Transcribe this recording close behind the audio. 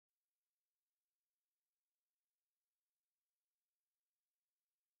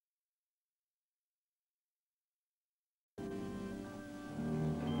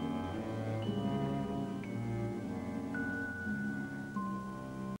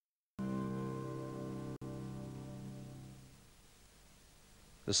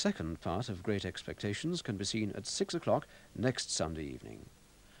The second part of Great Expectations can be seen at 6 o'clock next Sunday evening.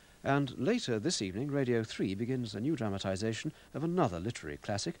 And later this evening, Radio 3 begins a new dramatisation of another literary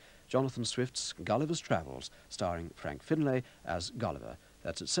classic, Jonathan Swift's Gulliver's Travels, starring Frank Finlay as Gulliver.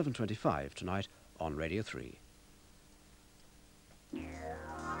 That's at 7:25 tonight on Radio 3.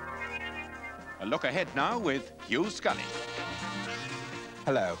 A look ahead now with Hugh Scully.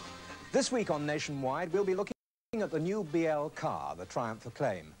 Hello. This week on Nationwide, we'll be looking at the new BL car, the Triumph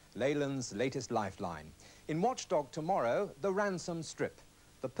Acclaim, Leyland's latest lifeline. In Watchdog tomorrow, the ransom strip,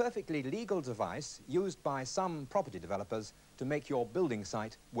 the perfectly legal device used by some property developers to make your building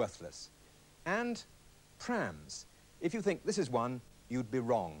site worthless. And prams. If you think this is one, you'd be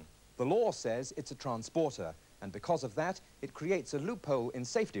wrong. The law says it's a transporter, and because of that, it creates a loophole in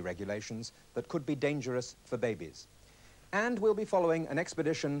safety regulations that could be dangerous for babies. And we'll be following an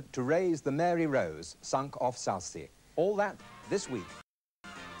expedition to raise the Mary Rose, sunk off Southsea. All that this week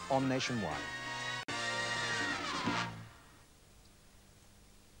on Nationwide.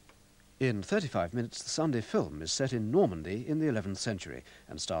 In 35 minutes, the Sunday film is set in Normandy in the 11th century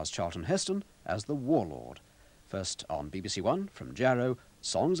and stars Charlton Heston as the warlord. First on BBC1 from Jarrow,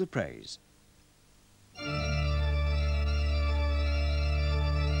 Songs of Praise.